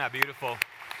Beautiful.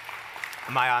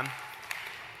 Am I on?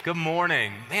 Good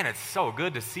morning. Man, it's so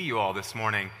good to see you all this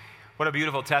morning. What a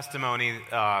beautiful testimony.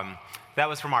 That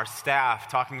was from our staff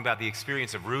talking about the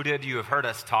experience of Rooted. You have heard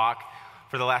us talk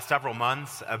for the last several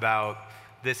months about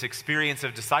this experience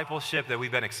of discipleship that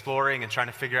we've been exploring and trying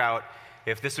to figure out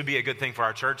if this would be a good thing for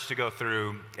our church to go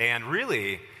through. And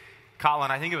really,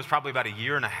 Colin, I think it was probably about a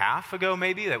year and a half ago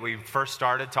maybe that we first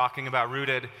started talking about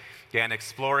Rooted and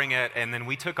exploring it, and then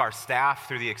we took our staff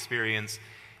through the experience.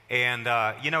 And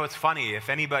it's funny,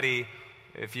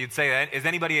 if you'd say that, is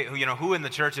anybody who in the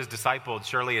church is discipled?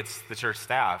 Surely it's the church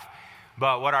staff.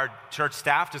 But what our church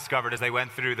staff discovered as they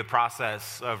went through the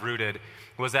process of Rooted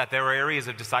was that there were areas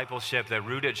of discipleship that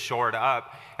Rooted shored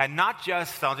up, and not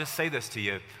just, I'll just say this to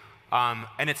you,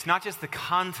 and it's not just the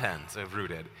content of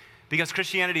Rooted, because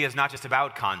Christianity is not just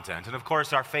about content, and of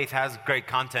course our faith has great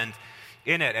content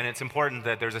in it, and it's important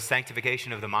that there's a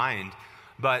sanctification of the mind,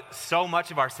 but so much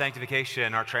of our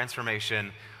sanctification, our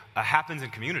transformation, happens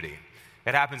in community.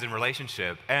 It happens in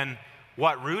relationship. And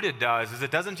what Rooted does is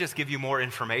it doesn't just give you more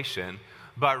information,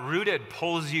 but Rooted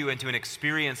pulls you into an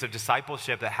experience of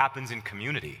discipleship that happens in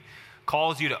community,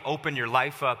 calls you to open your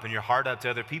life up and your heart up to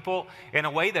other people in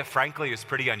a way that frankly is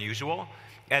pretty unusual.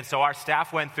 And so our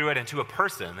staff went through it, and to a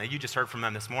person, you just heard from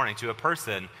them this morning, to a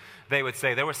person, they would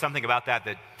say, there was something about that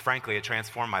frankly, it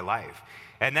transformed my life.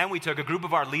 And then we took a group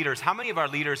of our leaders. How many of our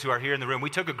leaders who are here in the room, we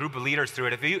took a group of leaders through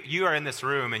it. If you are in this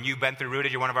room and you've been through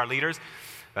Rooted, you're one of our leaders,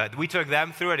 we took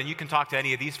them through it, and you can talk to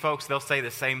any of these folks. They'll say the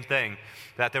same thing,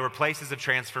 that there were places of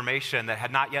transformation that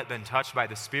had not yet been touched by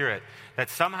the Spirit, that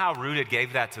somehow Rooted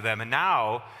gave that to them. And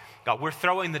now we're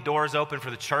throwing the doors open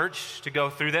for the church to go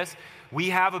through this.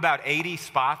 We have about 80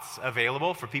 spots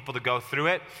available for people to go through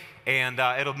it, and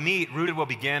Rooted will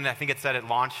begin, I think it's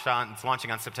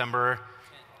launching on September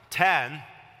 10.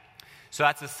 So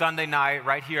that's a Sunday night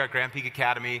right here at Grand Peak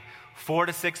Academy, 4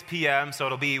 to 6 p.m. So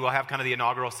we'll have kind of the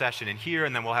inaugural session in here,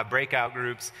 and then we'll have breakout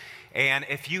groups. And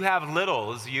if you have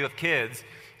littles, you have kids,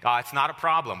 it's not a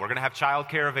problem. We're going to have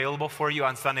childcare available for you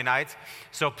on Sunday nights.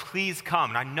 So please come.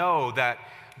 And I know that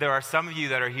there are some of you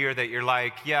that are here that you're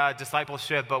like, yeah,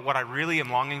 discipleship, but what I really am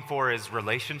longing for is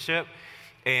relationship.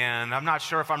 And I'm not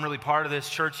sure if I'm really part of this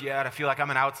church yet. I feel like I'm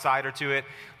an outsider to it.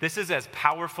 This is as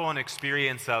powerful an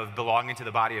experience of belonging to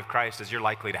the body of Christ as you're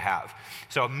likely to have.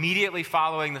 So immediately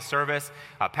following the service,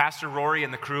 Pastor Rory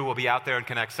and the crew will be out there in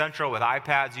Connect Central with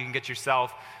iPads. You can get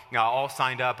yourself all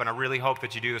signed up, and I really hope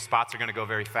that you do. The spots are going to go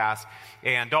very fast.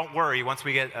 And don't worry, once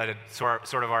we get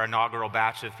sort of our inaugural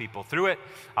batch of people through it,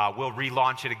 we'll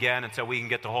relaunch it again until we can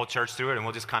get the whole church through it, and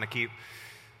we'll just kind of keep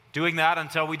doing that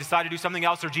until we decide to do something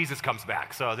else or Jesus comes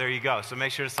back. So there you go. So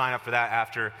make sure to sign up for that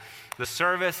after the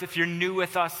service. If you're new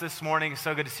with us this morning, it's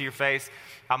so good to see your face.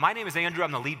 My name is Andrew.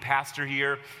 I'm the lead pastor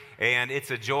here, and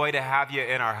it's a joy to have you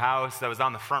in our house. I was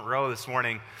on the front row this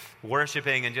morning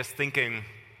worshiping and just thinking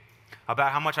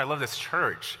about how much I love this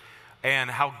church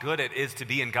and how good it is to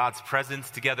be in God's presence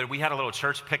together. We had a little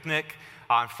church picnic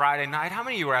on Friday night. How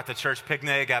many of you were at the church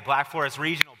picnic at Black Forest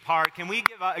Regional Park? Can we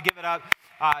give it up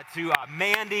to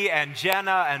Mandy and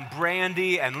Jenna and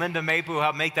Brandy and Linda Maple who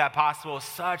helped make that possible?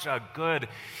 Such a good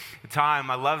time.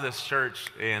 I love this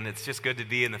church, and it's just good to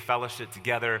be in the fellowship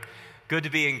together. Good to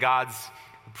be in God's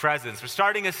presence. We're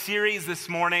starting a series this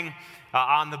morning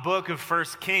on the book of 1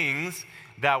 Kings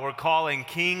that we're calling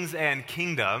Kings and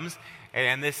Kingdoms,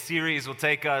 and this series will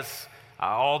take us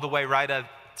all the way right up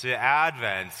to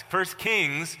Advent. 1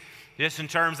 Kings, just in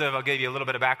terms of, I'll give you a little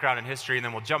bit of background and history, and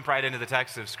then we'll jump right into the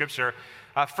text of Scripture.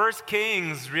 1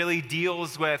 Kings really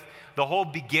deals with the whole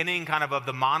beginning kind of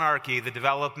the monarchy, the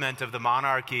development of the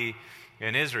monarchy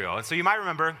in Israel. And so you might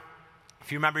remember,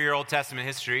 if you remember your Old Testament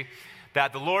history,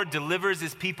 that the Lord delivers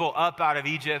his people up out of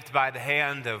Egypt by the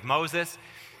hand of Moses.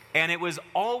 And it was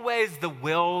always the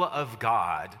will of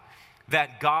God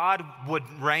that God would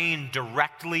reign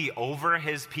directly over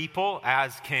his people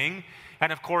as king.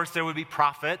 And of course, there would be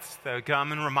prophets that would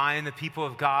come and remind the people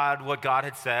of God what God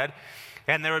had said.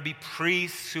 And there would be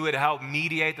priests who would help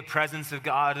mediate the presence of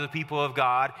God to the people of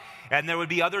God. And there would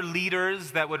be other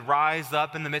leaders that would rise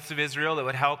up in the midst of Israel that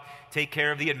would help take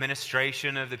care of the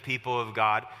administration of the people of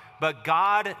God. But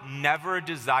God never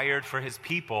desired for his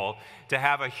people to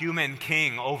have a human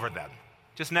king over them.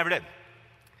 Just never did.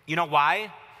 You know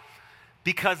why?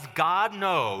 Because God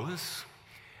knows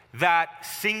that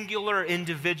singular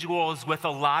individuals with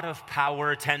a lot of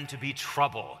power tend to be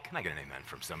trouble. Can I get an amen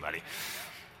from somebody?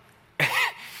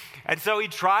 And so he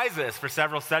tries this for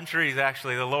several centuries,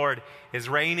 actually. The Lord is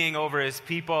reigning over his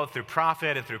people through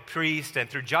prophet and through priest and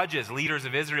through judges, leaders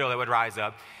of Israel that would rise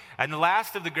up. And the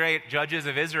last of the great judges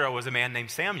of Israel was a man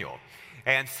named Samuel.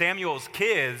 And Samuel's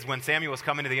kids, when Samuel was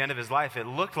coming to the end of his life, it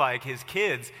looked like his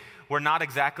kids were not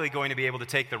exactly going to be able to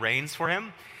take the reins for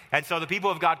him. And so the people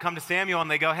of God come to Samuel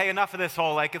and they go, hey, enough of this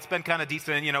whole, it's been kind of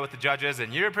decent, with the judges,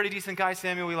 and you're a pretty decent guy,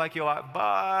 Samuel, we like you a lot,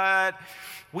 but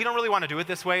we don't really want to do it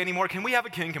this way anymore. Can we have a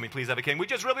king? Can we please have a king? We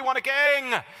just really want a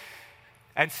king.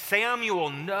 And Samuel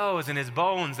knows in his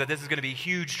bones that this is going to be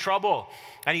huge trouble.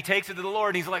 And he takes it to the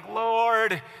Lord, and he's like,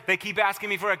 Lord, they keep asking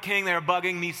me for a king. They're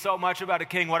bugging me so much about a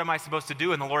king. What am I supposed to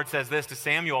do? And the Lord says this to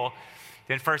Samuel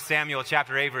in 1 Samuel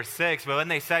chapter 8, verse 6. But when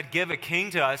they said, give a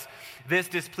king to us, this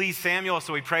displeased Samuel.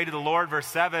 So he prayed to the Lord, verse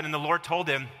 7, and the Lord told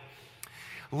him,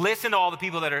 listen to all the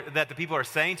people that the people are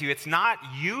saying to you. It's not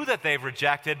you that they've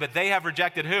rejected, but they have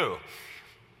rejected who?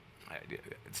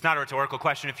 It's not a rhetorical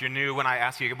question if you're new. When I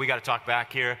ask you, we got to talk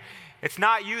back here. It's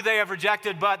not you they have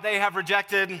rejected, but they have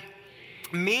rejected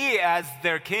me as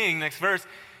their king. Next verse,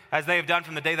 as they have done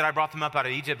from the day that I brought them up out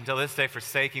of Egypt until this day,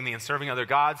 forsaking me and serving other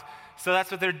gods. So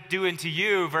that's what they're doing to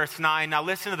you, verse 9. Now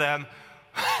listen to them.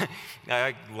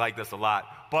 I like this a lot.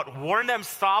 But warn them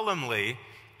solemnly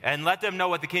and let them know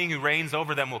what the king who reigns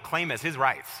over them will claim as his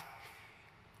rights.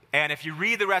 And if you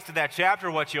read the rest of that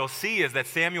chapter, what you'll see is that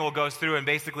Samuel goes through and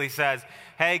basically says,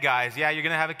 hey guys, yeah, you're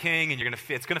going to have a king, and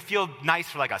it's going to feel nice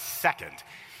for like a second.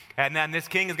 And then this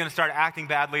king is going to start acting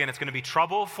badly, and it's going to be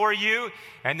trouble for you,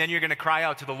 and then you're going to cry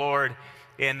out to the Lord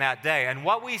in that day. And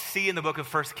what we see in the book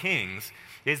of 1 Kings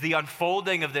is the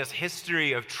unfolding of this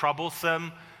history of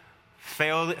troublesome,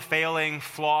 failing,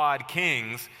 flawed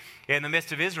kings in the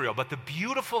midst of Israel. But the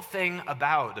beautiful thing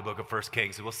about the book of 1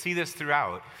 Kings, and we'll see this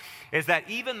throughout, is that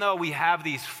even though we have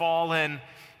these fallen,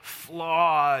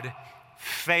 flawed,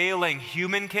 failing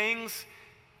human kings,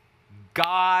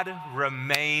 God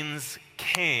remains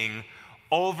king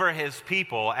over his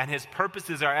people, and his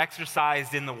purposes are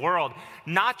exercised in the world,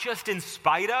 not just in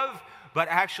spite of, but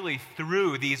actually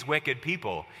through these wicked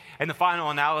people. In the final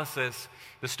analysis,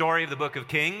 the story of the book of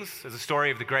Kings is a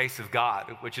story of the grace of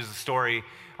God, which is the story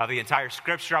of the entire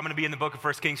scripture. I'm going to be in the book of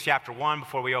 1 Kings chapter 1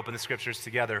 before we open the scriptures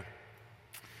together.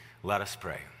 Let us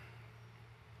pray.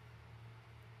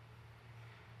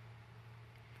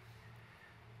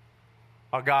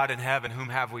 Our God in heaven, whom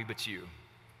have we but you?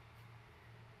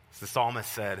 As the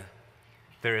psalmist said,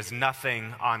 there is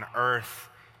nothing on earth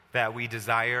that we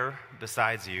desire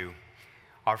besides you.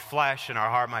 Our flesh and our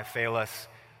heart might fail us,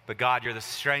 but God, you're the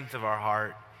strength of our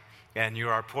heart, and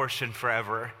you're our portion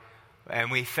forever.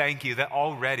 And we thank you that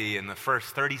already in the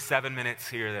first 37 minutes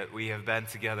here that we have been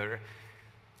together,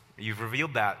 you've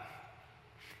revealed that.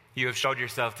 You have showed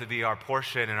yourself to be our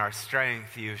portion and our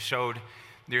strength. You have showed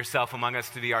yourself among us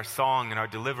to be our song and our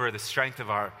deliverer, the strength of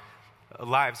our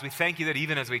lives. We thank you that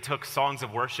even as we took songs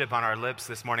of worship on our lips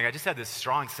this morning, I just had this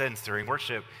strong sense during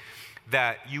worship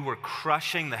that you were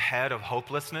crushing the head of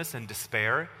hopelessness and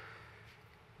despair.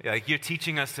 Like you're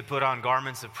teaching us to put on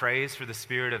garments of praise for the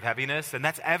spirit of heaviness. And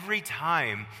that's every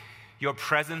time your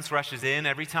presence rushes in,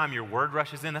 every time your word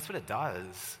rushes in, that's what it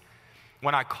does.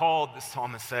 When I called, the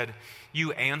psalmist said,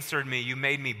 you answered me, you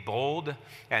made me bold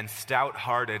and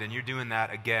stout-hearted, and you're doing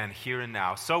that again here and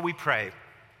now. So we pray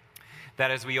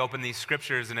that as we open these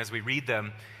scriptures and as we read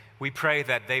them, we pray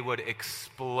that they would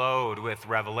explode with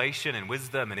revelation and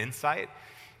wisdom and insight,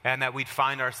 and that we'd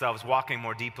find ourselves walking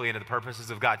more deeply into the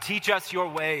purposes of God. Teach us your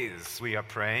ways, we are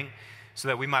praying, so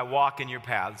that we might walk in your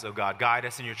paths, O God. Guide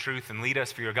us in your truth and lead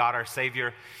us, for your God, our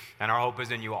Savior, and our hope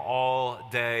is in you all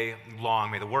day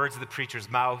long. May the words of the preacher's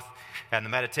mouth and the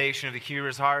meditation of the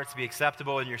hearer's hearts be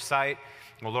acceptable in your sight,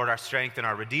 O Lord, our strength and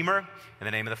our Redeemer. In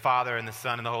the name of the Father, and the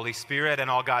Son, and the Holy Spirit, and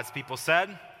all God's people said.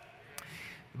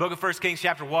 The book of 1 Kings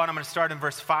chapter 1, I'm going to start in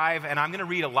verse 5, and I'm going to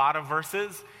read a lot of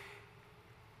verses,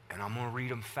 and I'm going to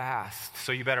read them fast.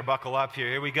 So you better buckle up here.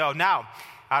 Here we go. Now,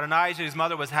 Adonijah, whose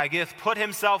mother was Haggith, put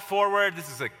himself forward.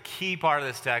 This is a key part of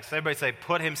this text. Everybody say,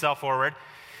 put himself forward.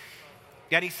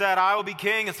 And he said, I will be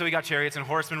king. And so he got chariots and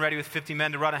horsemen ready with 50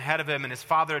 men to run ahead of him. And his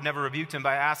father had never rebuked him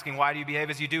by asking, why do you behave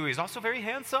as you do? He's also very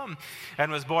handsome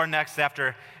and was born next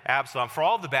after Absalom. For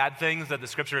all the bad things that the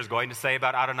scripture is going to say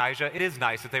about Adonijah, it is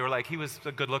nice that they were like, he was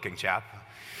a good-looking chap.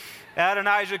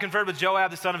 Adonijah conferred with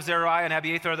Joab, the son of Zeruiah, and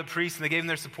Abiathar the priest, and they gave him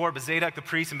their support. But Zadok the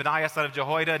priest, and Benaiah, son of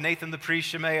Jehoiada, Nathan the priest,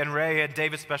 Shimei, and Ray, and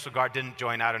David's special guard didn't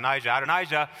join Adonijah.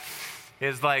 Adonijah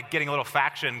is like getting a little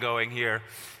faction going here.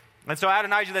 And so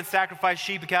Adonijah then sacrificed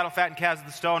sheep and cattle, fat and calves at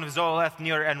the stone of Zoleth,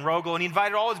 Ner, and Rogel. And he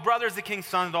invited all his brothers, the king's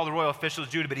sons, and all the royal officials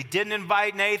of Judah. But he didn't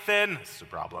invite Nathan, this is a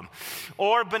problem,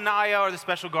 or Benaiah, or the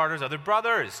special guard, or his other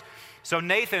brothers. So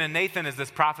Nathan is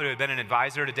this prophet who had been an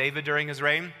advisor to David during his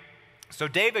reign. So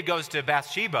David goes to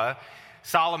Bathsheba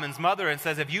Solomon's mother, and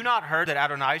says, "Have you not heard that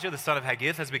Adonijah, the son of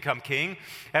Haggith, has become king,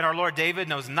 and our Lord David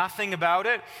knows nothing about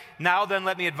it? Now then,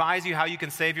 let me advise you how you can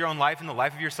save your own life and the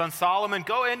life of your son Solomon.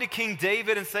 Go into King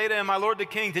David and say to him, 'My lord the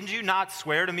king, didn't you not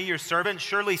swear to me, your servant,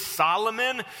 surely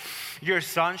Solomon, your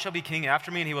son, shall be king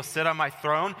after me, and he will sit on my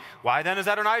throne? Why then has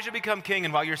Adonijah become king?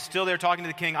 And while you're still there talking to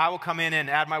the king, I will come in and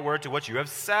add my word to what you have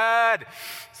said.'"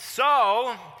 So,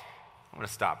 I'm going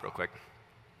to stop real quick.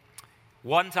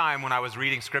 One time when I was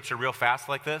reading scripture real fast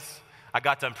like this, I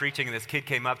got done preaching and this kid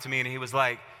came up to me and he was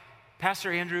like,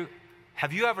 "Pastor Andrew,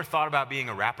 have you ever thought about being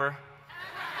a rapper?"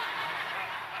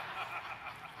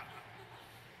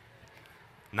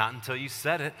 Not until you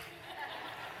said it.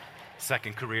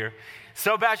 Second career.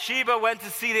 So Bathsheba went to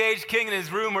see the aged king in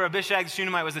his room where Abishag the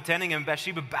Shunammite was attending him.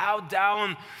 Bathsheba bowed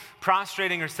down,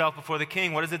 prostrating herself before the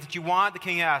king. "What is it that you want?" the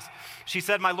king asked. She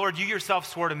said, "My lord, you yourself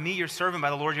swore to me, your servant, by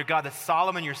the Lord your God, that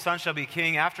Solomon your son shall be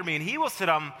king after me, and he will sit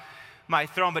on my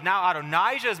throne. But now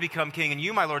Adonijah has become king, and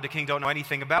you, my lord the king, don't know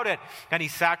anything about it." And he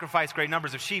sacrificed great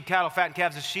numbers of sheep, cattle, fattened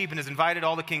calves of sheep, and has invited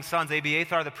all the king's sons,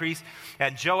 Abiathar the priest,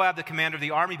 and Joab the commander of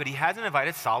the army, but he hasn't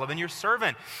invited Solomon your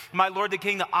servant. "My lord the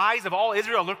king, the eyes of all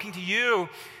Israel are looking to you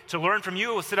to learn from you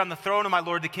who will sit on the throne of my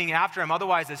lord the king after him.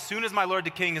 Otherwise, as soon as my lord the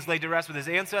king is laid to rest with his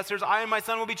ancestors, I and my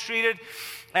son will be treated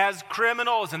as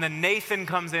criminals." And then Nathan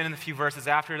comes in a few verses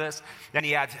after this, and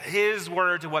he adds his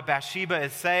word to what Bathsheba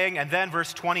is saying. And then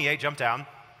verse 28, jump down.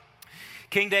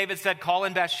 King David said, "Call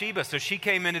in Bathsheba." So she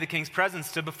came into the king's presence,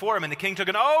 stood before him, and the king took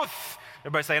an oath.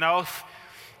 Everybody say an oath.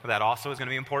 Well, that also is going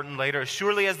to be important later.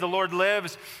 "Surely as the Lord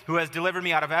lives, who has delivered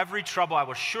me out of every trouble, I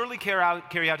will surely carry out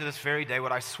to this very day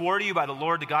what I swore to you by the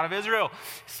Lord, the God of Israel.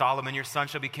 Solomon your son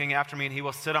shall be king after me, and he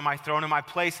will sit on my throne in my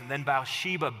place." And then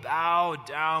Bathsheba bowed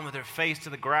down with her face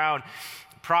to the ground,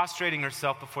 prostrating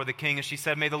herself before the king, and she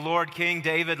said, "May the Lord King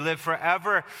David live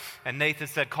forever." And Nathan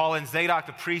said, "Call in Zadok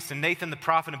the priest and Nathan the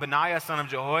prophet and Benaiah son of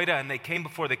Jehoiada." And they came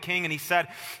before the king, and he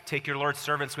said, "Take your Lord's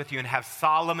servants with you and have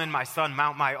Solomon my son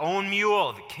mount my own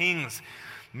mule," the king's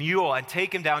mule, "and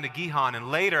take him down to Gihon. And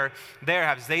later there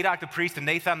have Zadok the priest and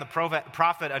Nathan the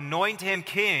prophet anoint him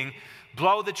king,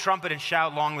 blow the trumpet and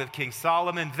shout, 'Long live King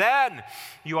Solomon.' Then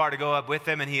you are to go up with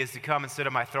him, and he is to come and sit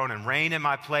on my throne and reign in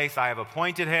my place. I have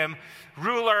appointed him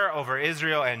ruler over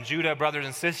Israel and Judah." Brothers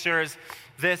and sisters,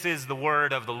 this is the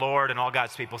word of the Lord, and all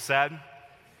God's people said,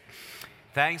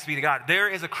 "Thanks be to God." There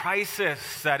is a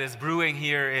crisis that is brewing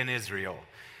here in Israel.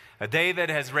 David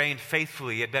has reigned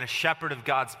faithfully. He had been a shepherd of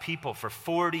God's people for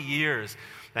 40 years,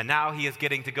 and now he is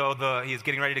getting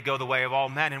ready to go the way of all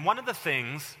men. And one of the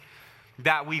things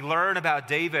that we learn about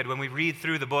David when we read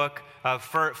through the books of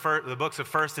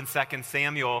 1st and 2nd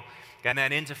Samuel and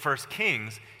then into 1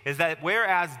 Kings is that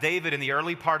whereas David in the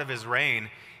early part of his reign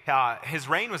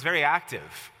was very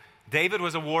active. David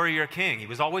was a warrior king. He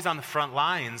was always on the front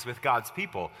lines with God's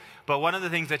people. But one of the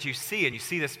things that you see, and you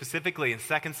see this specifically in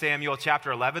 2 Samuel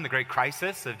chapter 11, the great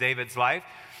crisis of David's life,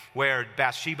 where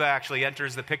Bathsheba actually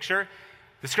enters the picture,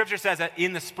 the scripture says that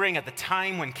in the spring, at the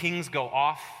time when kings go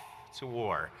off to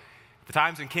war, the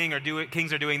times when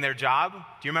kings are doing their job. Do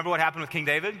you remember what happened with King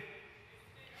David?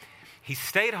 He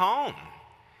stayed home.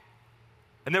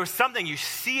 And there was something, you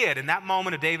see it in that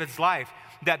moment of David's life,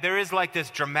 that there is like this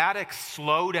dramatic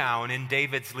slowdown in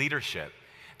David's leadership.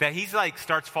 That he's like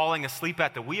starts falling asleep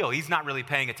at the wheel. He's not really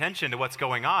paying attention to what's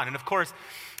going on. And of course,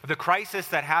 the crisis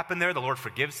that happened there, the Lord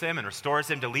forgives him and restores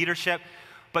him to leadership.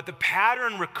 But the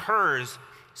pattern recurs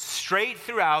straight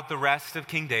throughout the rest of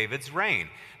King David's reign.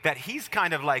 That he's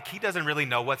kind of like, he doesn't really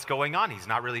know what's going on. He's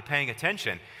not really paying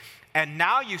attention. And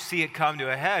now you see it come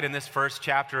to a head in this first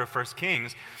chapter of 1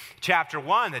 Kings. Chapter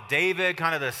 1, that David,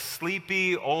 kind of the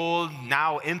sleepy, old,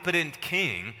 now impotent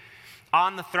king,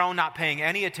 on the throne not paying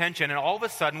any attention. And all of a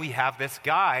sudden we have this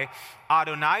guy,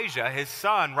 Adonijah, his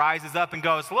son, rises up and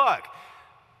goes, "Look,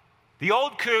 the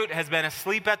old coot has been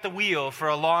asleep at the wheel for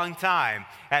a long time.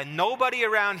 And nobody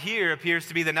around here appears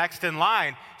to be the next in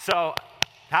line. So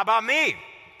how about me?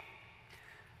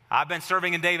 I've been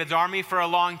serving in David's army for a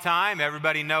long time.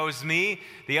 Everybody knows me.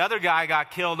 The other guy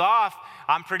got killed off.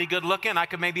 I'm pretty good looking. I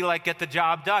could maybe get the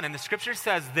job done." And the scripture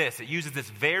says this. It uses this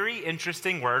very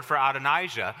interesting word for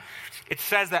Adonijah. It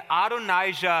says that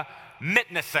Adonijah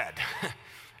mitnesed.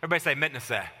 Everybody say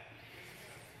mitnesed.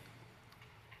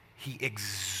 He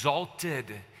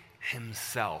exalted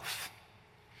himself.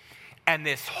 And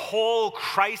this whole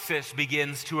crisis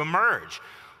begins to emerge.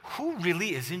 Who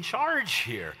really is in charge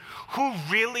here? Who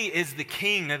really is the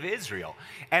king of Israel?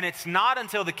 And it's not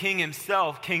until the king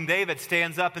himself, King David,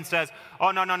 stands up and says,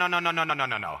 "Oh, no.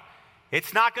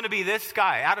 It's not going to be this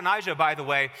guy. Adonijah, by the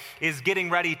way, is getting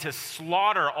ready to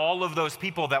slaughter all of those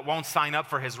people that won't sign up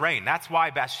for his reign. That's why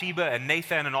Bathsheba and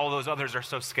Nathan and all those others are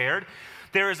so scared.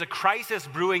 There is a crisis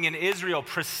brewing in Israel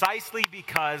precisely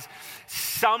because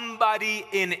somebody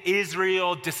in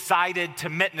Israel decided to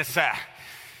mitnaseh.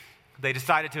 They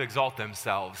decided to exalt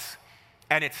themselves.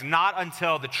 And it's not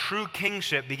until the true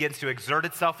kingship begins to exert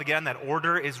itself again that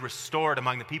order is restored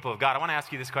among the people of God. I want to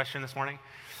ask you this question this morning.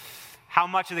 How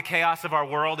much of the chaos of our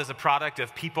world is a product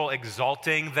of people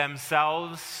exalting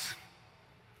themselves?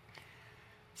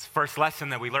 It's the first lesson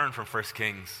that we learn from 1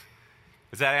 Kings.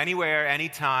 Is that anywhere,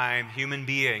 anytime human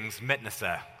beings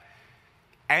mitnaseh,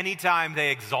 anytime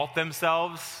they exalt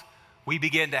themselves, we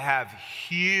begin to have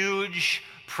huge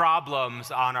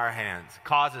problems on our hands. It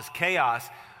causes chaos,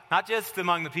 not just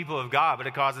among the people of God, but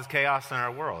it causes chaos in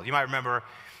our world. You might remember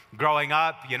growing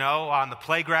up, on the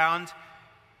playground,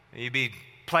 you'd be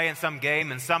playing some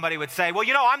game and somebody would say, well,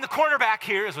 I'm the quarterback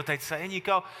here, is what they'd say. And you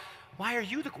go, why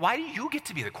do you get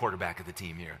to be the quarterback of the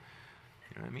team here?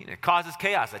 You know what I mean? It causes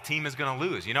chaos. A team is going to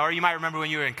lose. Or you might remember when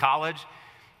you were in college,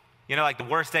 like the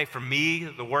worst day for me,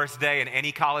 the worst day in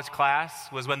any college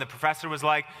class was when the professor was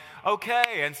like,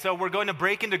 okay, and so we're going to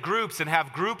break into groups and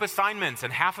have group assignments,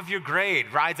 and half of your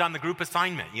grade rides on the group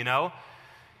assignment,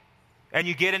 And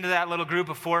you get into that little group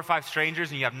of 4 or 5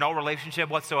 strangers and you have no relationship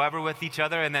whatsoever with each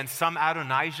other, and then some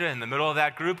Adonijah in the middle of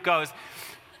that group goes,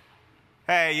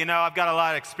 hey, I've got a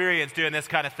lot of experience doing this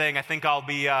kind of thing. I think I'll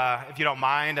be, if you don't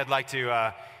mind, I'd like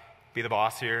to be the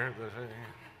boss here.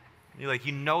 You're like,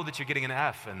 that you're getting an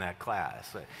F in that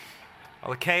class.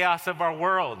 All the chaos of our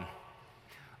world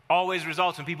always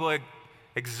results when people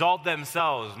exalt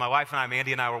themselves. My wife and I,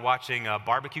 Mandy and I, were watching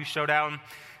Barbecue Showdown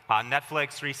on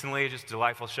Netflix recently. Just a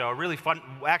delightful show, really fun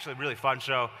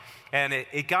show. And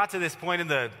it got to this point in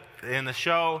the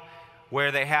show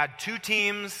where they had 2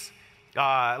 teams.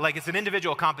 Like it's an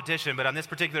individual competition, but on this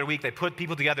particular week they put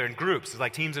people together in groups. It's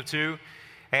like teams of 2.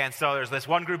 And so there's this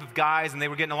one group of guys, and they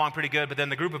were getting along pretty good. But then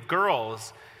the group of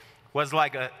girls was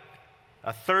like a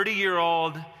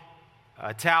 30-year-old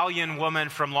Italian woman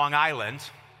from Long Island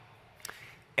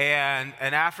and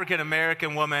an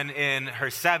African-American woman in her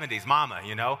 70s, mama,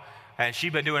 and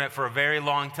she'd been doing it for a very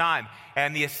long time.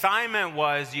 And the assignment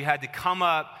was you had to come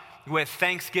up with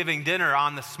Thanksgiving dinner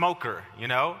on the smoker,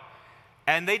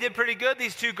 And they did pretty good,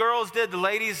 these 2 girls did. The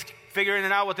ladies figuring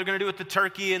it out what they're going to do with the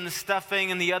turkey and the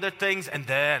stuffing and the other things. And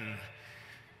then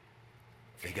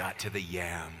they got to the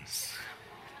yams.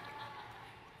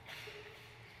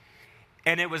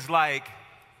 And it was like,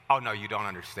 oh, no, you don't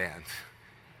understand.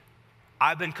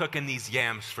 I've been cooking these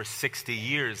yams for 60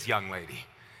 years, young lady.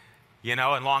 And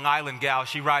Long Island gal,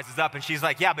 she rises up and she's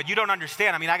like, yeah, but you don't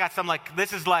understand. I mean, I got some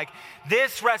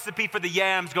this recipe for the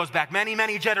yams goes back many,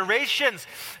 many generations.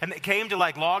 And it came to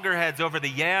loggerheads over the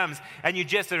yams. And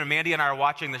Mandy and I are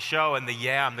watching the show and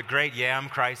the great yam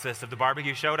crisis of the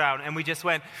Barbecue Showdown. And we just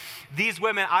went, these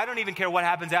women, I don't even care what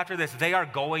happens after this. They are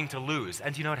going to lose.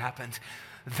 And do you know what happened?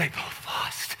 They both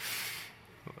lost.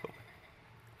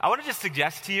 I want to just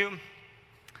suggest to you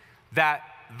that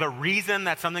the reason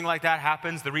that something like that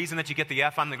happens, the reason that you get the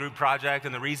F on the group project,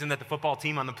 and the reason that the football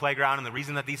team on the playground, and the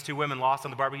reason that these 2 women lost on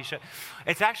the barbecue show,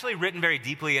 it's actually written very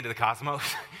deeply into the cosmos.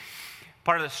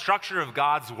 Part of the structure of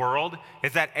God's world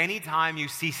is that anytime you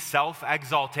see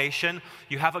self-exaltation,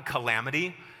 you have a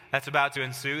calamity that's about to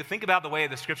ensue. Think about the way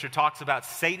the scripture talks about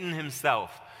Satan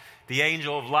himself, the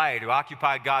angel of light who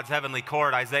occupied God's heavenly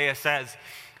court. Isaiah says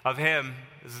of him,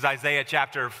 this is Isaiah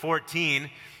chapter 14,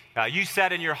 you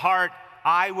said in your heart,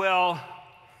 I will,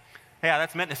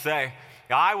 that's meant to say,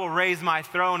 I will raise my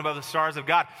throne above the stars of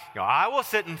God. I will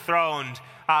sit enthroned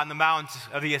on the mount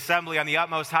of the assembly, on the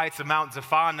utmost heights of Mount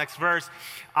Zaphon. Next verse,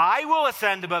 I will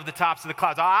ascend above the tops of the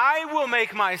clouds. I will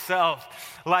make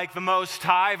myself like the Most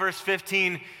High. Verse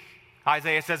 15,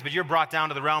 Isaiah says, but you're brought down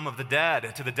to the realm of the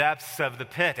dead, to the depths of the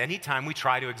pit. Anytime we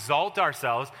try to exalt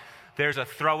ourselves, there's a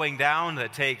throwing down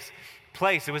that takes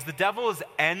place. It was the devil's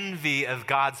envy of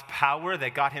God's power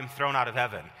that got him thrown out of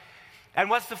heaven. And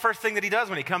what's the first thing that he does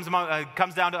when he comes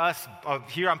down to us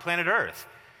here on planet Earth?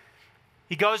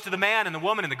 He goes to the man and the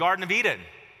woman in the Garden of Eden,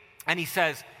 and he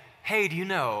says, hey, do you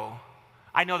know,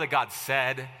 I know that God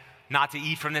said not to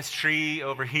eat from this tree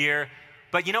over here,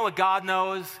 but you know what God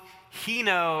knows? He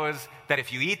knows that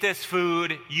if you eat this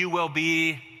food, you will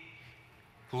be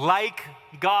like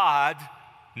God,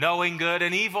 knowing good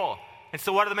and evil. And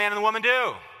so what do the man and the woman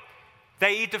do?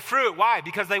 They eat the fruit. Why?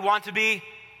 Because they want to be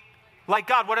like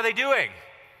God. What are they doing?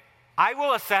 I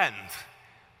will ascend.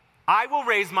 I will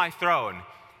raise my throne.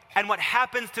 And what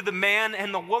happens to the man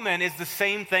and the woman is the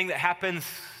same thing that happens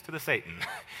to the Satan.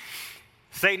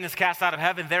 Satan is cast out of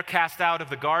heaven. They're cast out of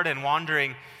the garden,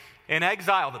 wandering in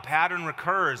exile. The pattern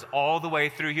recurs all the way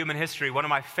through human history. One of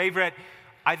my favorite,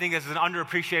 I think, is an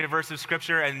underappreciated verse of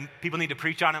Scripture, and people need to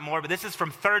preach on it more, but this is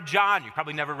from 3 John. You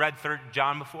probably never read 3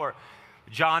 John before.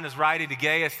 John is writing to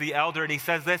Gaius the elder, and he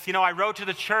says this, I wrote to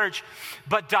the church,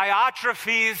 but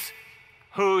Diotrephes,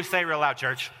 who, say it real loud,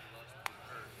 church.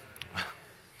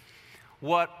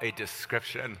 What a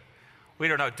description. We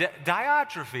don't know.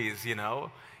 Diotrephes,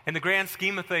 in the grand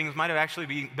scheme of things, might have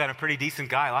actually been a pretty decent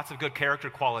guy, lots of good character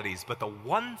qualities. But the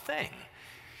one thing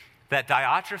that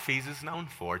Diotrephes is known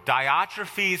for,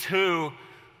 Diotrephes who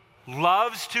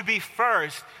loves to be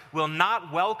first, will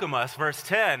not welcome us, verse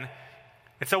 10.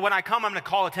 And so when I come, I'm going to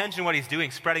call attention to what he's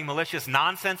doing, spreading malicious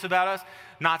nonsense about us.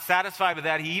 Not satisfied with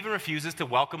that, he even refuses to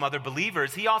welcome other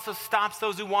believers. He also stops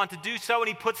those who want to do so, and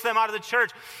he puts them out of the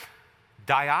church.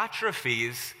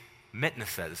 Diotrephes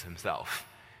mitnesses himself.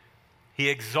 He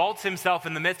exalts himself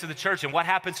in the midst of the church. And what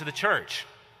happens to the church?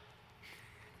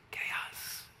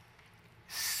 Chaos.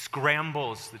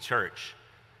 Scrambles the church.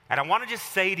 And I want to just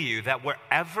say to you that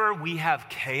wherever we have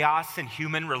chaos in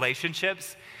human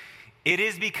relationships, it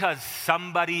is because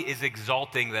somebody is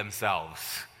exalting themselves.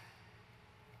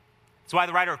 That's why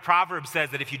the writer of Proverbs says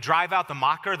that if you drive out the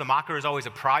mocker is always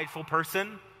a prideful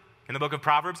person in the book of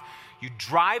Proverbs. You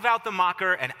drive out the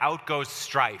mocker and out goes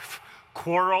strife.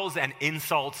 Quarrels and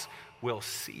insults will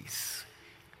cease.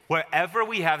 Wherever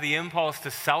we have the impulse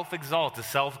to self-exalt, to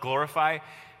self-glorify,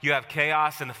 you have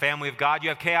chaos in the family of God. You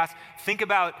have chaos. Think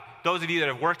about those of you that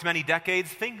have worked many decades.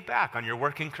 Think back on your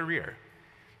working career.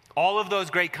 All of those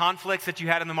great conflicts that you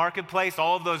had in the marketplace,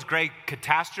 all of those great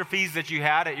catastrophes that you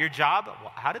had at your job,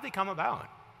 how did they come about?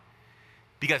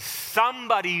 Because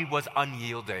somebody was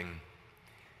unyielding.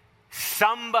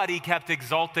 Somebody kept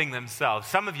exalting themselves.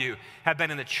 Some of you have been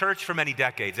in the church for many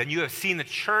decades, and you have seen the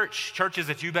churches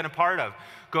that you've been a part of,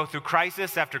 go through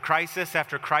crisis after crisis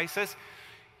after crisis.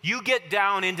 You get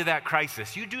down into that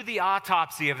crisis. You do the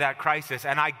autopsy of that crisis,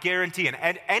 and I guarantee,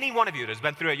 and any one of you that's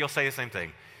been through it, you'll say the same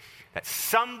thing, that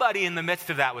somebody in the midst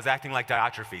of that was acting like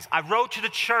Diotrephes. I wrote to the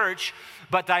church,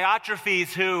 but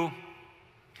Diotrephes, who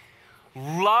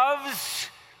loves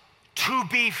to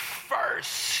be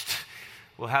first,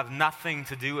 will have nothing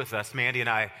to do with us. Mandy and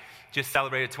I just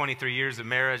celebrated 23 years of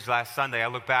marriage last Sunday. I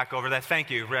look back over that.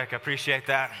 Thank you, Rick. I appreciate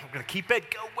that. We're going to keep it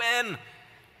going.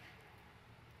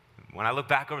 When I look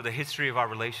back over the history of our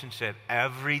relationship,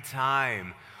 every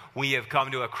time we have come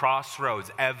to a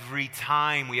crossroads, every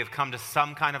time we have come to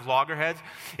some kind of loggerheads,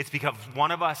 it's because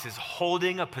one of us is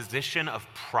holding a position of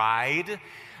pride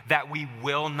that we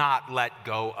will not let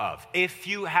go of. If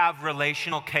you have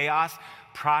relational chaos,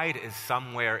 pride is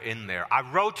somewhere in there. I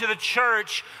wrote to the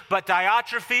church, but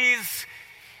Diotrephes,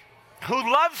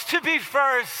 who loves to be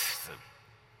first.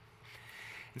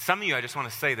 And some of you, I just want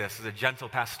to say this as a gentle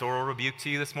pastoral rebuke to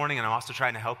you this morning, and I'm also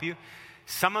trying to help you.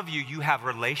 Some of you, you have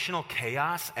relational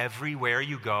chaos everywhere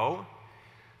you go.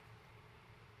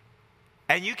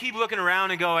 And you keep looking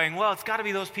around and going, well, it's got to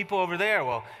be those people over there.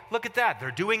 Well, look at that.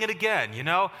 They're doing it again,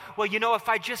 Well, if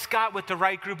I just got with the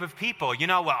right group of people,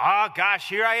 oh gosh,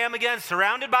 here I am again,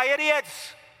 surrounded by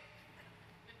idiots.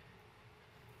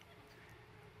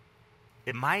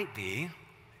 It might be,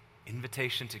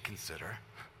 invitation to consider,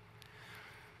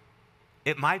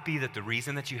 it might be that the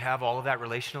reason that you have all of that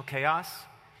relational chaos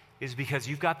is because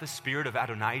you've got the spirit of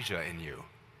Adonijah in you.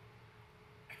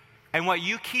 And what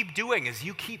you keep doing is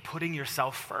you keep putting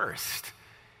yourself first.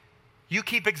 You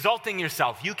keep exalting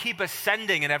yourself. You keep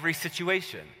ascending in every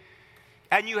situation.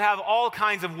 And you have all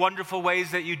kinds of wonderful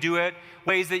ways that you do it,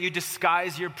 ways that you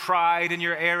disguise your pride and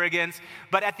your arrogance.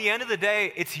 But at the end of the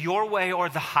day, it's your way or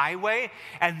the highway.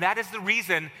 And that is the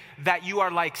reason that you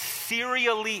are like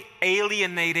serially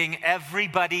alienating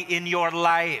everybody in your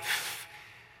life.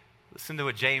 Listen to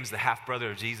what James, the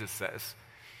half-brother of Jesus, says.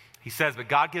 He says, but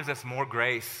God gives us more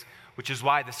grace, which is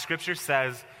why the scripture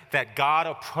says that God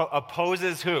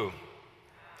opposes who?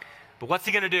 But what's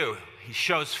he going to do? He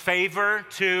shows favor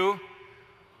to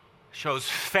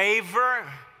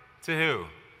who?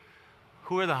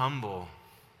 Who are the humble?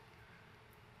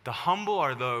 The humble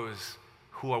are those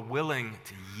who are willing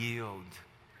to yield.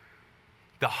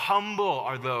 The humble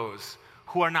are those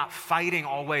who are not fighting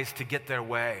always to get their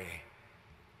way.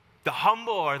 The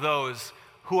humble are those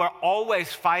who are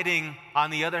always fighting,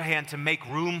 on the other hand, to make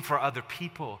room for other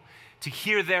people, to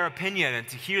hear their opinion and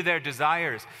to hear their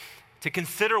desires, to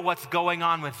consider what's going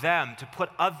on with them, to put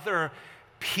other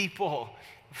people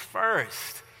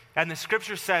first. And the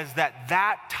scripture says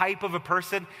that type of a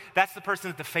person, that's the person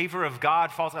that the favor of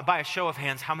God falls on. By a show of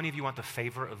hands, how many of you want the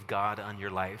favor of God on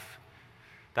your life?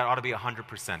 That ought to be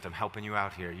 100%. I'm helping you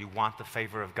out here. You want the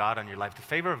favor of God on your life. The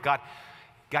favor of God,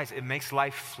 guys, it makes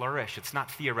life flourish. It's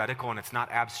not theoretical and it's not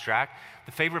abstract.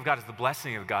 The favor of God is the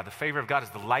blessing of God. The favor of God is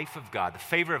the life of God. The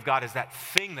favor of God is that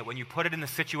thing that when you put it in the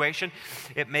situation,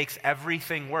 it makes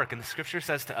everything work. And the scripture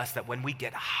says to us that when we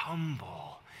get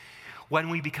humble, when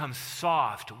we become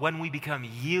soft, when we become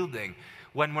yielding,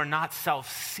 when we're not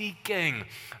self-seeking,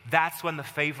 that's when the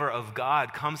favor of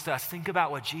God comes to us. Think about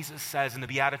what Jesus says in the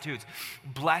Beatitudes.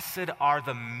 Blessed are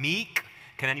the meek.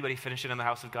 Can anybody finish it in the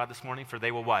house of God this morning? For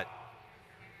they will what?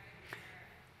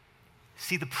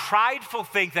 See, the prideful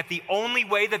think that the only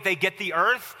way that they get the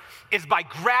earth is by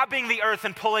grabbing the earth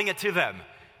and pulling it to them.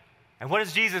 And what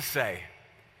does Jesus say?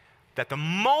 That the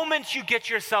moment you get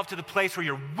yourself to the place where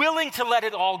you're willing to let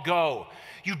it all go,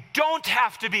 you don't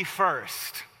have to be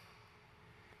first.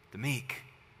 The meek,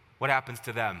 what happens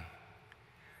to them?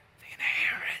 They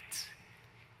inherit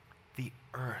the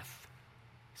earth.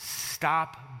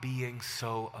 Stop being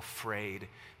so afraid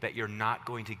that you're not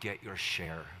going to get your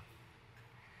share.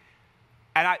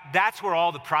 And that's where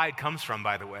all the pride comes from,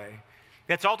 by the way.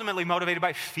 It's ultimately motivated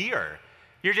by fear.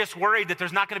 You're just worried that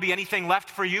there's not going to be anything left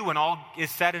for you when all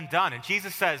is said and done. And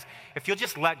Jesus says, if you'll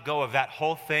just let go of that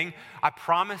whole thing, I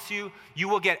promise you, you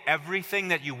will get everything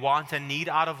that you want and need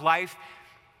out of life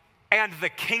and the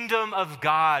kingdom of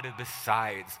God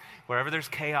besides. Wherever there's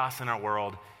chaos in our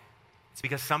world, it's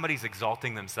because somebody's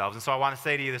exalting themselves. And so I want to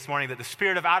say to you this morning that the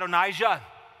spirit of Adonijah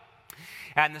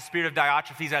and the spirit of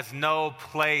Diotrephes has no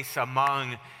place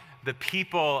among the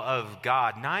people of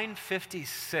God.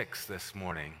 9:56 this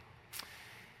morning.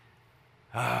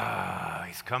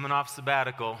 He's coming off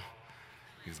sabbatical.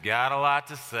 He's got a lot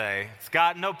to say. It's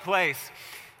got no place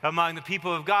among the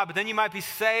people of God. But then you might be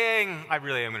saying, I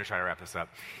really am going to try to wrap this up.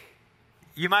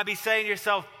 You might be saying to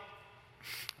yourself,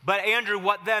 but Andrew,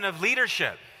 what then of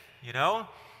leadership? You know?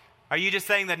 Are you just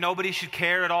saying that nobody should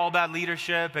care at all about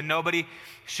leadership and nobody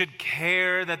should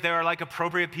care that there are like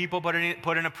appropriate people put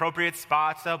in appropriate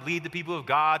spots to help lead the people of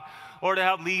God or to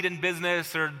help lead in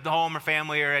business or the home or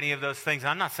family or any of those things?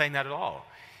 I'm not saying that at all.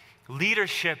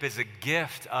 Leadership is a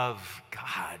gift of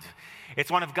God. It's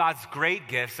one of God's great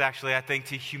gifts, actually, I think,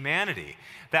 to humanity.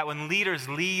 That when leaders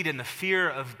lead in the fear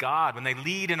of God, when they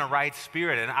lead in a right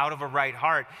spirit and out of a right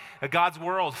heart, God's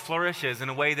world flourishes in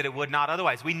a way that it would not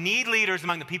otherwise. We need leaders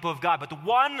among the people of God, but the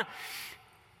one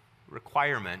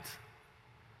requirement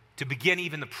to begin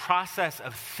even the process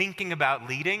of thinking about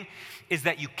leading is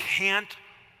that you can't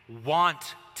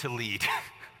want to lead.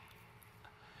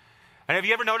 And have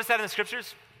you ever noticed that in the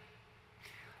scriptures?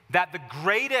 That the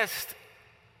greatest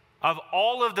of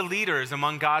all of the leaders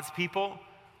among God's people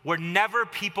were never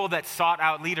people that sought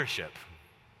out leadership.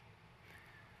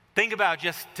 Think about,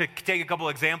 just to take a couple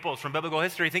examples from biblical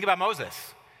history, think about Moses.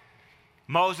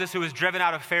 Moses, who was driven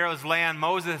out of Pharaoh's land.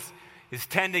 Moses is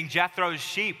tending Jethro's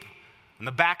sheep on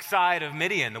the backside of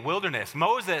Midian, the wilderness.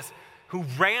 Moses, who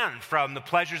ran from the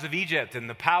pleasures of Egypt and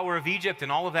the power of Egypt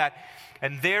and all of that.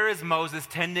 And there is Moses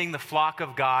tending the flock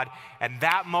of God, and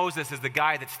that Moses is the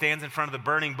guy that stands in front of the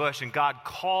burning bush, and God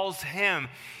calls him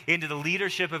into the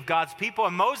leadership of God's people.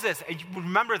 And Moses, and you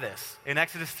remember this in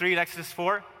Exodus 3 and Exodus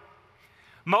 4?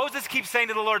 Moses keeps saying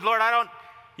to the Lord, Lord,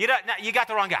 you got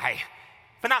the wrong guy.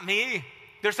 But not me.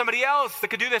 There's somebody else that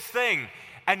could do this thing.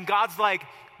 And God's like,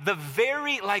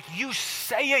 you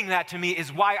saying that to me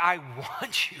is why I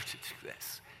want you to do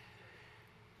this.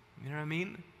 You know what I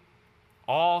mean?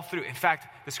 All through. In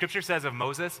fact, the scripture says of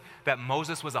Moses that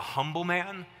Moses was a humble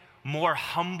man, more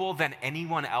humble than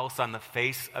anyone else on the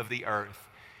face of the earth.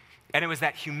 And it was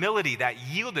that humility, that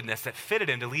yieldedness that fitted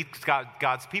him to lead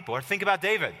God's people. Or think about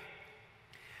David.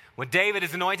 When David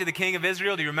is anointed the king of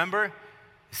Israel, do you remember?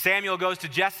 Samuel goes to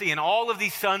Jesse, and all of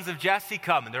these sons of Jesse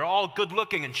come, and they're all good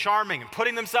looking and charming and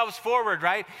putting themselves forward,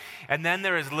 right? And then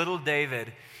there is little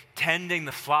David tending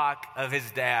the flock of his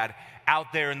dad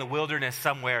out there in the wilderness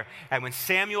somewhere. And when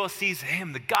Samuel sees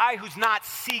him, the guy who's not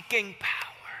seeking power,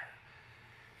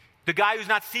 the guy who's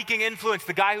not seeking influence,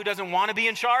 the guy who doesn't want to be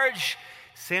in charge,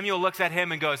 Samuel looks at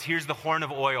him and goes, here's the horn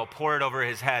of oil, pour it over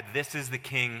his head. This is the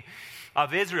king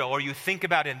of Israel. Or you think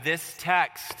about in this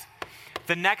text,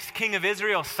 the next king of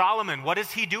Israel, Solomon, what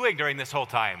is he doing during this whole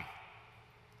time?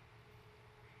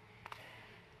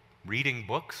 Reading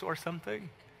books or something?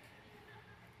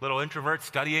 Little introvert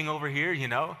studying over here, you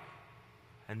know?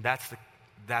 And that's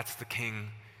the king.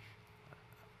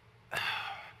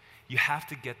 You have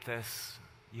to get this.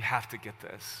 You have to get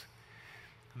this.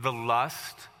 The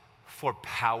lust for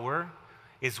power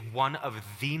is one of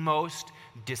the most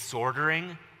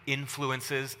disordering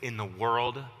influences in the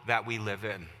world that we live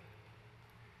in.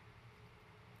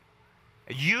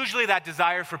 Usually that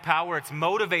desire for power, it's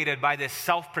motivated by this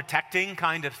self-protecting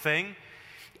kind of thing.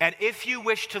 And if you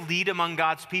wish to lead among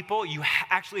God's people, you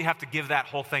actually have to give that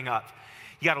whole thing up.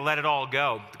 You got to let it all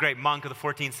go. The great monk of the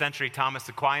 14th century, Thomas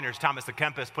Aquinas, Thomas à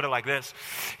Kempis, put it like this.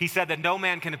 He said that no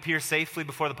man can appear safely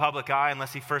before the public eye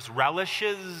unless he first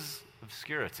relishes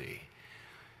obscurity.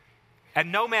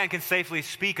 And no man can safely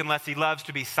speak unless he loves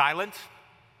to be silent.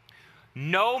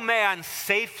 No man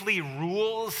safely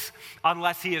rules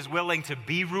unless he is willing to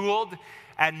be ruled.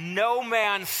 And no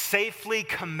man safely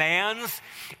commands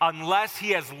unless he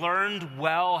has learned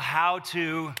well how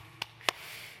to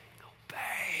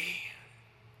obey.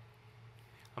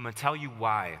 I'm going to tell you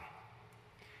why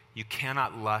you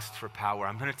cannot lust for power.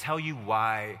 I'm going to tell you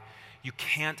why you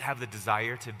can't have the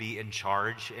desire to be in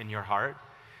charge in your heart.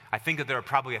 I think that there are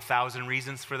probably 1,000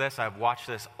 reasons for this. I've watched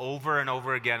this over and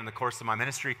over again in the course of my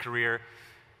ministry career.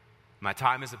 My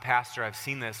time as a pastor, I've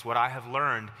seen this. What I have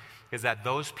learned is that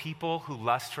those people who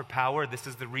lust for power, this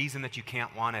is the reason that you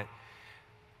can't want it.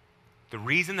 The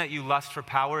reason that you lust for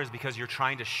power is because you're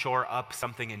trying to shore up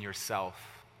something in yourself.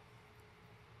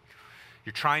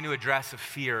 You're trying to address a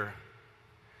fear.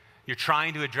 You're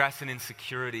trying to address an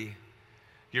insecurity.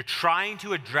 You're trying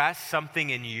to address something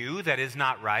in you that is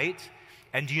not right.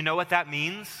 And do you know what that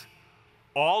means?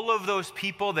 All of those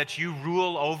people that you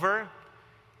rule over,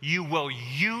 you will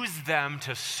use them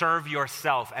to serve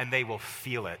yourself, and they will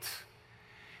feel it.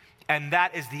 And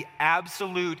that is the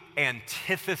absolute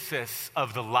antithesis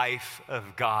of the life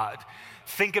of God.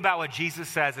 Think about what Jesus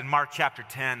says in Mark chapter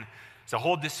 10. It's a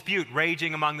whole dispute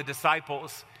raging among the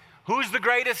disciples. Who's the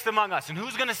greatest among us? And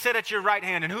who's going to sit at your right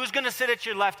hand? And who's going to sit at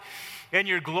your left in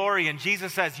your glory? And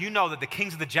Jesus says, you know that the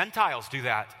kings of the Gentiles do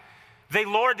that. They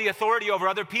lord the authority over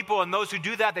other people, and those who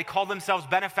do that, they call themselves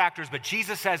benefactors. But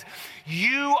Jesus says,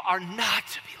 you are not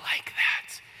to be like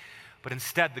that. But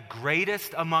instead, the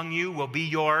greatest among you will be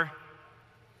your,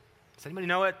 does anybody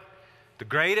know it? The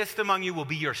greatest among you will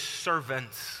be your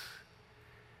servants.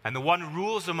 And the one who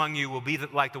rules among you will be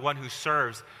like the one who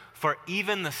serves. For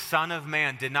even the Son of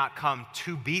Man did not come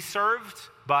to be served,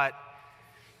 but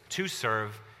to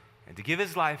serve, and to give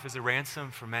his life as a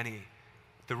ransom for many.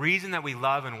 The reason that we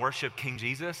love and worship King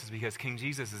Jesus is because King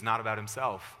Jesus is not about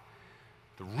himself.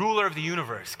 The ruler of the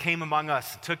universe came among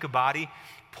us, took a body,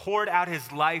 poured out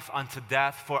his life unto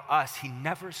death for us. He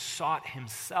never sought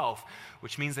himself,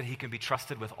 which means that he can be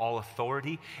trusted with all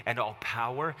authority and all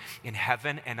power in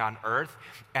heaven and on earth.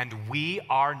 And we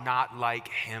are not like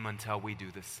him until we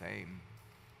do the same.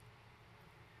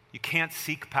 You can't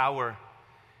seek power.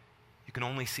 You can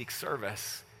only seek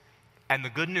service. And the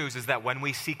good news is that when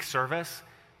we seek service,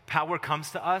 power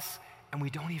comes to us and we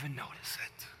don't even notice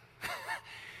it.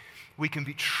 We can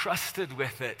be trusted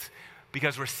with it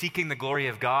because we're seeking the glory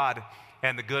of God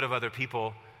and the good of other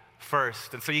people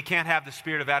first. And so you can't have the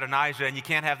spirit of Adonijah, and you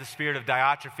can't have the spirit of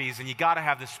Diotrephes, and you got to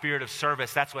have the spirit of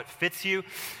service. That's what fits you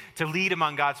to lead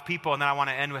among God's people. And then I want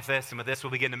to end with this, and with this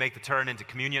we'll begin to make the turn into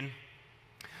communion.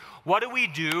 What do we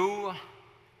do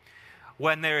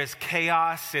when there is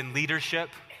chaos in leadership?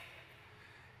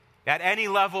 At any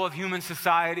level of human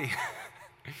society.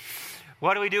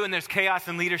 What do we do when there's chaos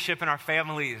in leadership in our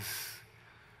families?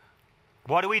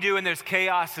 What do we do when there's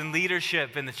chaos in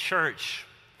leadership in the church?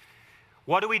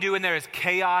 What do we do when there is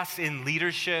chaos in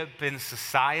leadership in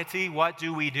society? What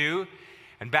do we do?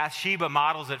 And Bathsheba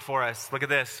models it for us. Look at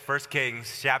this, 1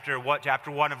 Kings chapter 1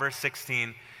 and verse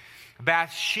 16.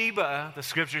 Bathsheba, the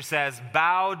scripture says,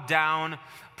 bowed down,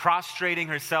 prostrating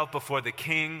herself before the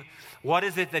king. What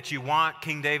is it that you want?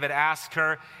 King David asked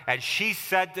her. And she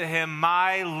said to him,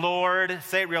 my Lord,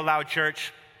 say it real loud,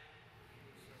 church.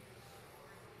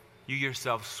 You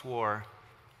yourself swore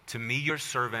to me, your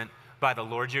servant, by the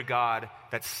Lord your God,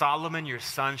 that Solomon your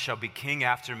son shall be king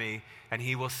after me, and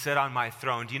he will sit on my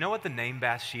throne. Do you know what the name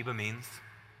Bathsheba means?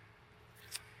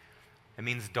 It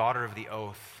means daughter of the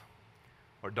oath,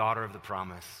 or daughter of the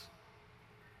promise.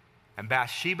 And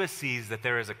Bathsheba sees that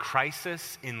there is a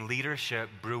crisis in leadership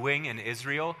brewing in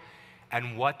Israel.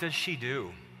 And what does she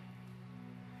do?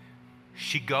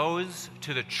 She goes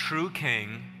to the true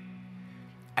king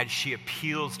and she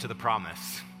appeals to the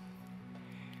promise.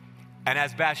 And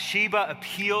as Bathsheba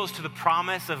appeals to the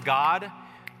promise of God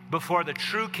before the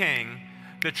true king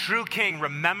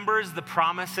remembers the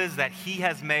promises that he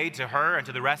has made to her and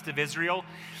to the rest of Israel,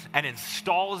 and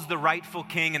installs the rightful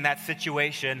king in that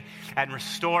situation and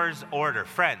restores order.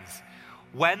 Friends,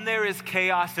 when there is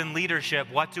chaos in leadership,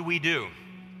 what do?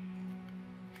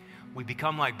 We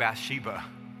become like Bathsheba.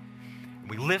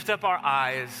 We lift up our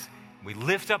eyes, we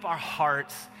lift up our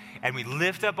hearts, and we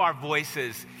lift up our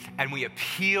voices, and we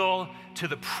appeal to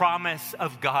the promise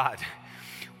of God.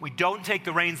 We don't take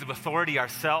the reins of authority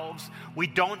ourselves. We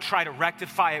don't try to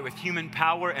rectify it with human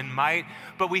power and might,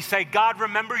 but we say, God,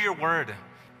 remember your word.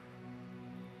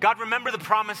 God, remember the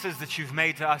promises that you've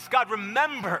made to us. God,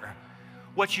 remember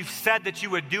what you've said that you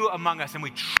would do among us, and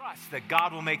we trust that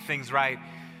God will make things right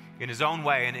in his own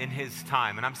way and in his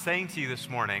time. And I'm saying to you this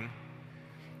morning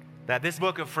that this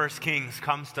book of 1 Kings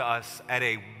comes to us at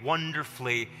a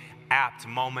wonderfully apt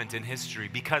moment in history,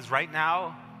 because right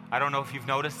now, I don't know if you've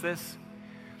noticed this,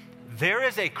 there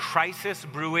is a crisis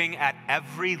brewing at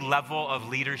every level of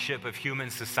leadership of human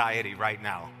society right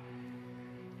now.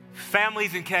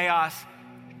 Families in chaos,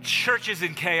 churches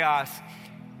in chaos,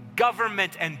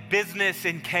 government and business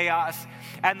in chaos.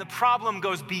 And the problem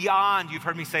goes beyond, you've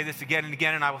heard me say this again and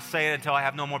again, and I will say it until I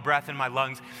have no more breath in my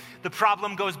lungs. The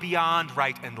problem goes beyond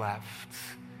right and left.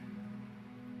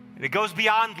 And it goes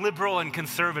beyond liberal and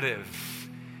conservative.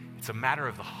 It's a matter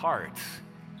of the heart.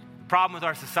 The problem with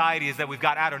our society is that we've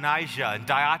got Adonijah and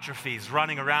Diotrephes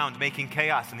running around making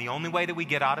chaos, and the only way that we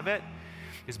get out of it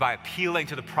is by appealing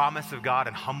to the promise of God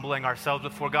and humbling ourselves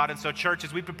before God. And so, church,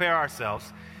 as we prepare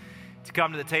ourselves to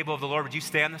come to the table of the Lord, would you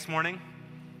stand this morning?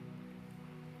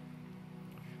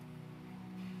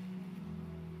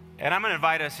 And I'm going to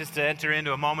invite us just to enter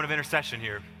into a moment of intercession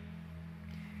here.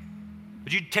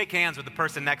 Would you take hands with the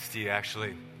person next to you,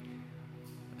 actually?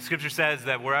 Scripture says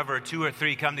that wherever 2 or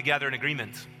 3 come together in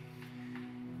agreement,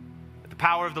 that the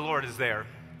power of the Lord is there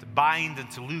to bind and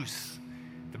to loose,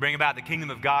 to bring about the kingdom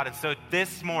of God. And so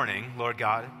this morning, Lord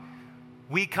God,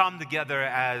 we come together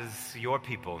as your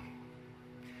people.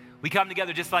 We come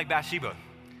together just like Bathsheba,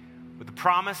 with the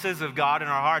promises of God in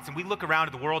our hearts, and we look around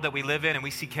at the world that we live in and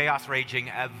we see chaos raging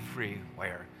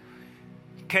everywhere.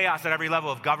 Chaos at every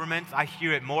level of government. I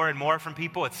hear it more and more from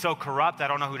people. It's so corrupt, I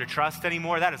don't know who to trust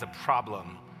anymore. That is a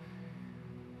problem.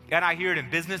 And I hear it in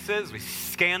businesses. We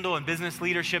see scandal in business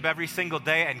leadership every single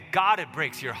day, and God, it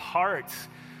breaks your heart.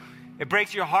 It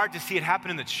breaks your heart to see it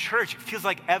happen in the church. It feels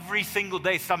like every single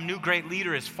day some new great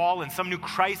leader has fallen, some new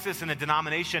crisis in a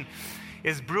denomination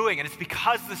is brewing, and it's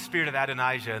because the spirit of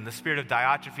Adonijah and the spirit of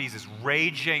Diotrephes is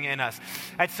raging in us.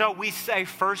 And so we say,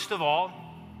 first of all,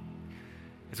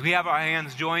 as we have our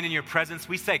hands joined in your presence,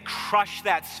 we say, crush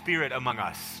that spirit among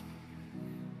us.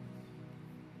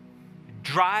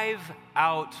 Drive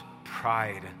out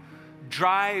pride.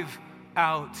 Drive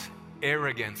out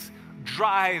arrogance.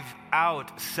 Drive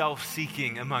out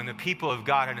self-seeking among the people of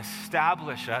God and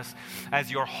establish us as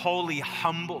your holy,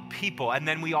 humble people. And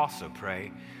then we also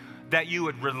pray that you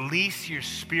would release your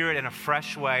spirit in a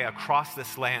fresh way across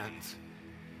this land.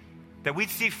 That we'd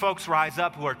see folks rise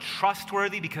up who are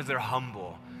trustworthy because they're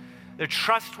humble. They're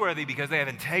trustworthy because they have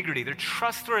integrity. They're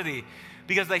trustworthy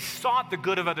because they sought the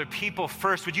good of other people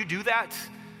first. Would you do that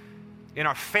in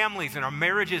our families, in our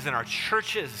marriages, in our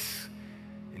churches,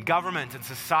 in government and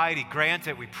society? Grant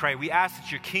it, we pray. We ask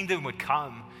that your kingdom would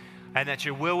come and that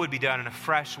your will would be done in a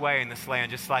fresh way in this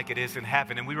land, just like it is in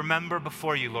heaven. And we remember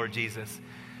before you, Lord Jesus,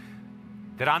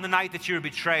 that on the night that you were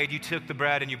betrayed, you took the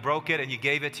bread and you broke it and you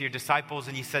gave it to your disciples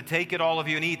and you said, take it, all of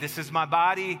you, and eat. This is my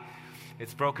body.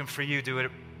 It's broken for you. Do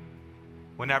it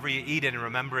whenever you eat it in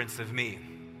remembrance of me.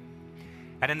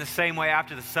 And in the same way,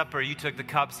 after the supper, you took the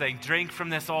cup saying, drink from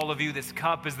this, all of you. This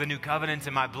cup is the new covenant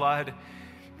in my blood,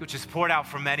 which is poured out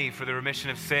for many for the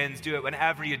remission of sins. Do it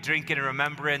whenever you drink it in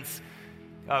remembrance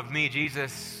of me.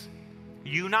 Jesus,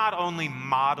 you not only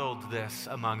modeled this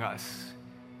among us,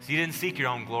 so you didn't seek your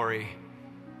own glory,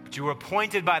 but you were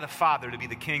appointed by the Father to be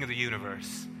the King of the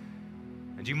universe.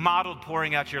 And you modeled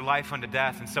pouring out your life unto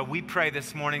death. And so we pray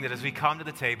this morning that as we come to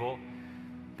the table,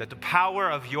 that the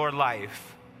power of your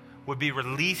life would be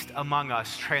released among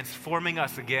us, transforming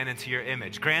us again into your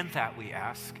image. Grant that, we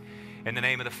ask, in the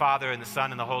name of the Father, and the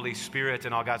Son, and the Holy Spirit,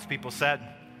 and all God's people said.